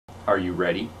Are you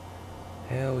ready?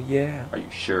 Hell yeah. Are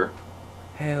you sure?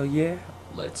 Hell yeah.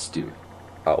 Let's do it.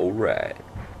 Alright.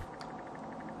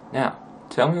 Now,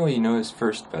 tell me what you noticed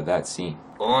first about that scene.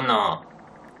 Oh no.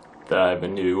 That I have a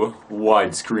new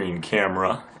widescreen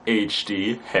camera.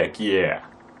 HD, heck yeah.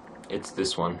 It's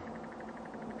this one.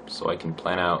 So I can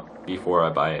plan out before I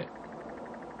buy it.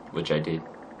 Which I did.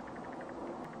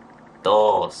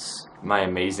 Dos. My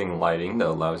amazing lighting that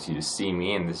allows you to see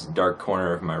me in this dark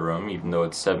corner of my room even though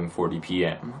it's 7:40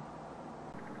 p.m.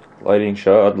 Lighting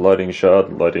shot, lighting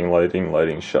shot,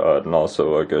 lighting shot, and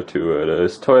also I go to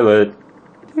his toilet.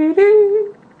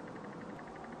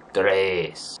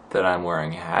 Tres. That I'm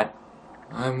wearing a hat.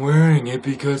 I'm wearing it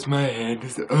because my head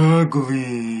is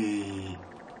ugly.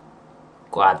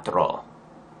 Cuatro.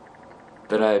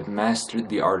 That I've mastered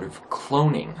the art of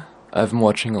cloning. I've been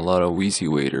watching a lot of Wheezy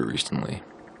Waiter recently.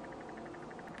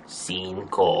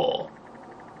 Cinco.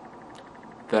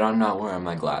 That I'm not wearing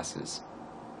my glasses.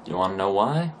 You wanna know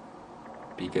why?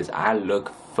 Because I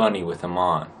look funny with them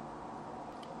on.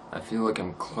 I feel like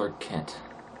I'm Clark Kent.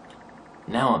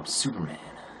 Now I'm Superman.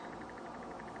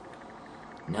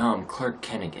 Now I'm Clark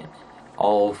Kent again.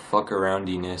 All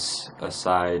fuck-aroundiness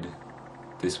aside,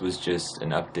 this was just an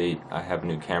update. I have a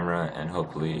new camera and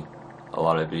hopefully a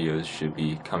lot of videos should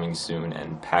be coming soon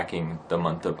and packing the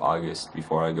month of August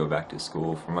before I go back to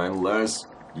school for my last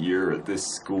year at this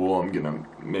school. I'm gonna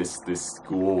miss this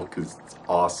school because it's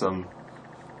awesome.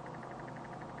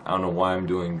 I don't know why I'm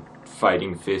doing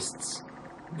fighting fists.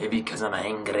 Maybe because I'm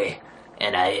angry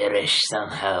and Irish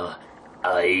somehow.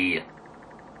 I.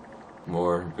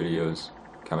 More videos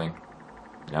coming.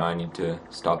 Now I need to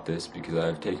stop this because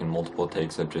I've taken multiple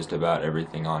takes of just about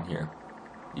everything on here.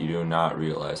 You do not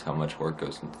realize how much work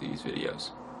goes into these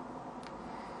videos.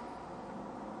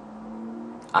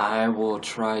 I will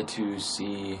try to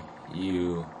see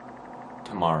you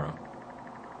tomorrow.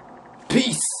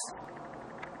 Peace!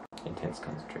 Intense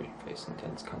concentration face,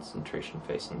 intense concentration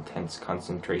face, intense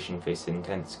concentration face,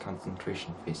 intense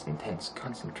concentration face, intense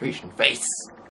concentration face.